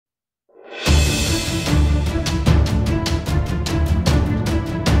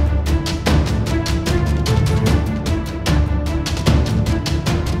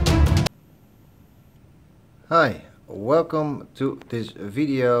Hi, welcome to this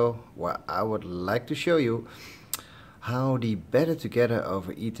video where I would like to show you how the Better Together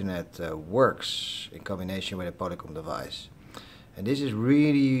over Ethernet works in combination with a Polycom device. And this is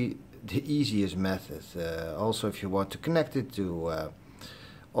really the easiest method. Also, if you want to connect it to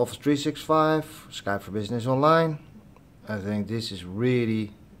Office 365, Skype for Business Online, I think this is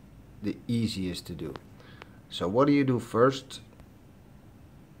really the easiest to do. So what do you do first?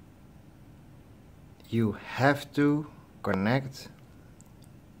 You have to connect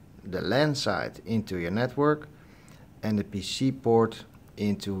the LAN side into your network and the PC port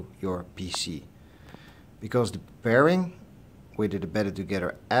into your PC, because the pairing with the Better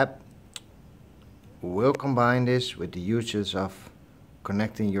Together app will combine this with the usage of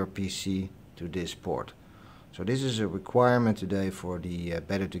connecting your PC to this port. So this is a requirement today for the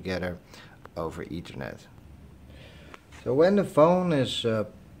Better Together over Ethernet. So when the phone is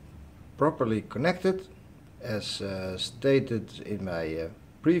properly connected, as stated in my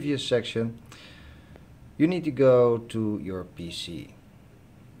previous section, you need to go to your PC.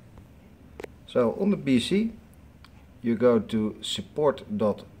 So on the PC you go to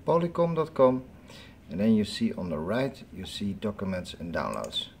support.polycom.com, and then you see on the right you see documents and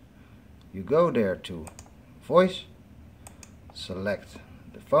downloads. You go there to voice, select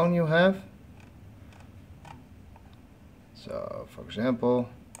the phone you have. So for example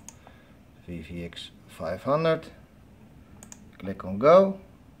VVX 500, click on go.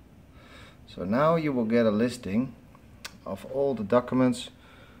 So now you will get a listing of all the documents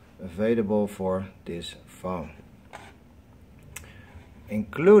available for this phone,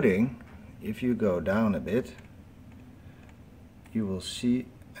 including, if you go down a bit, you will see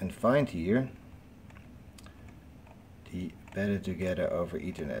and find here the Better Together over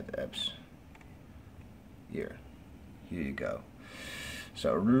Ethernet apps. Here you go.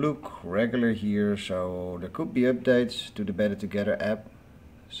 So look regular here, so there could be updates to the Better Together app.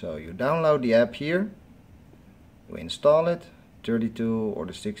 So you download the app here, you install it, 32 or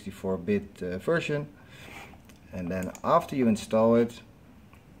the 64-bit version, and then after you install it,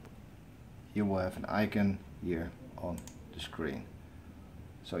 you will have an icon here on the screen.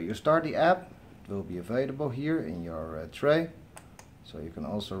 So you start the app, it will be available here in your tray. So you can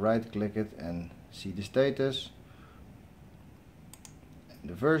also right click it and see the status,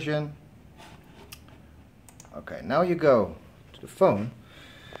 the version. Okay, now you go to the phone,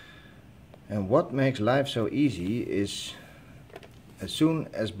 and what makes life so easy is as soon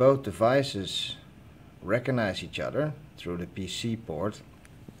as both devices recognize each other through the PC port,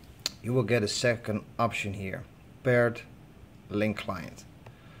 you will get a second option here, paired link client.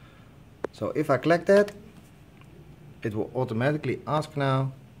 So if I click that, it will automatically ask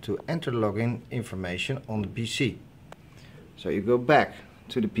now to enter login information on the PC. So you go back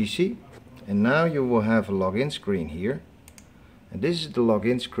to the PC, and now you will have a login screen here, and this is the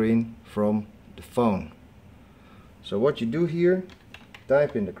login screen from the phone. So what you do here,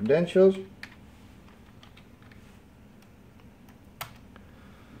 type in the credentials,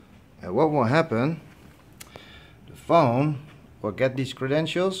 and what will happen, the phone will get these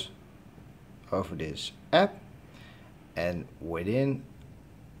credentials over this app, and within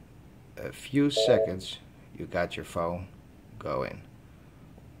a few seconds you got your phone going.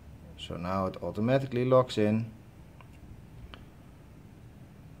 So now it automatically logs in.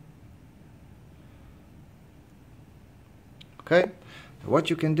 Okay, so what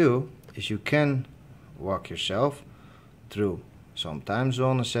you can do is you can walk yourself through some time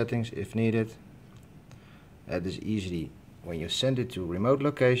zone settings if needed. That is easily when you send it to remote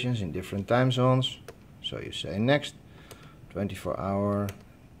locations in different time zones. So you say next, 24-hour,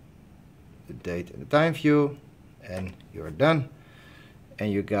 the date and the time view, and you're done. And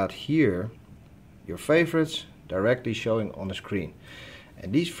you got here your favorites directly showing on the screen.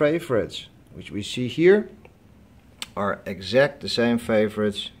 And these favorites which we see here are exact the same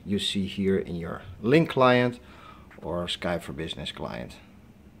favorites you see here in your Link client or Skype for Business client.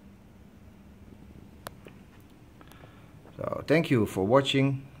 So thank you for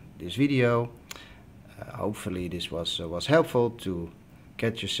watching this video. Hopefully this was helpful to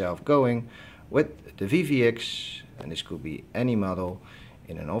get yourself going with the VVX, and this could be any model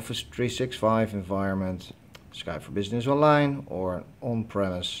in an Office 365 environment, Skype for Business Online, or an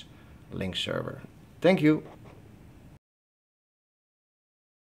on-premise Link server. Thank you.